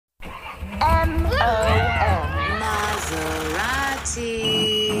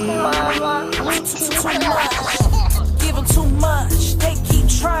too much. Give them too much. They keep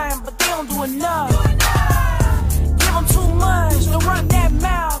trying, but they don't do enough. Give them too much. Don't run that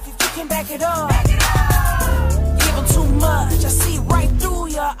mouth if you can back it up. Give them too much. I see right through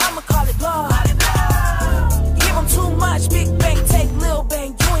ya. I'ma call it love. Give them too much. Big bang, take Lil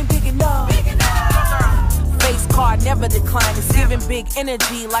Bang. You ain't big enough. Face card never decline. It's giving big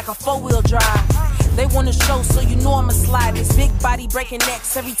energy like a 4-wheel drive. They wanna show, so you know I'ma slide. This big body breaking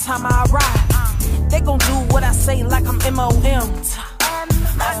necks every time I arrive. They gon' do what I say like I'm M.O.M.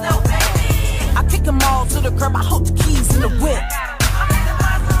 I kick them all to the curb, I hold the keys in the whip.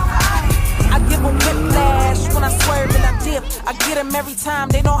 I give them whiplash when I swerve and I dip. I get them every time,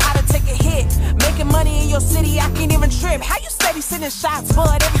 they know how to take a hit. Making money in your city, I can't even trip. How you steady sending shots,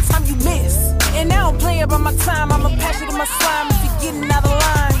 bud, every time you miss? And I don't play about my time, I'ma pass you to my slime if you're getting out of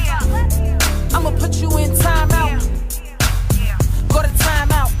line. I'ma put you in timeout. Go to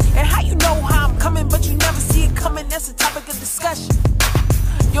timeout. And how you know how I'm coming, but you never see it coming? That's a topic of discussion.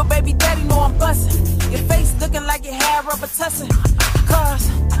 Your baby daddy know I'm bustin'. Your face looking like you had rubber tussin'. Cause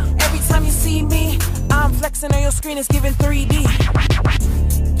every time you see me, I'm flexing on your screen, it's giving 3D.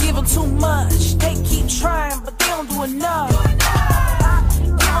 Give them too much. They keep trying, but they don't do enough.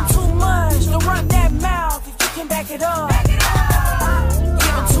 Give them too much. Don't run that mouth if you can back it up.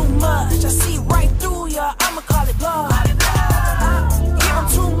 Give them too much. I see right through ya. I'ma call it love. Give them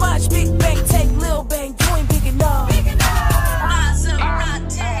too much. Big bang, take Lil Bang. You ain't big enough.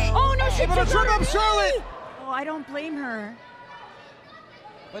 Mazzerati. Oh no, she Gonna trip up Charlotte. Oh, I don't blame her.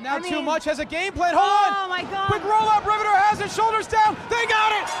 But now I mean- TooMuch has a game plan. Hold on. Oh my God. Quick roll up. Riveter has it. Shoulders down. They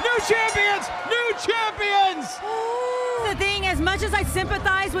got it. New champions. New champions. The thing, as much as I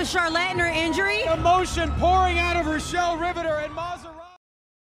sympathize with Charlotte and her injury, Emotion pouring out of Rachelle Riveter and Mazzerati.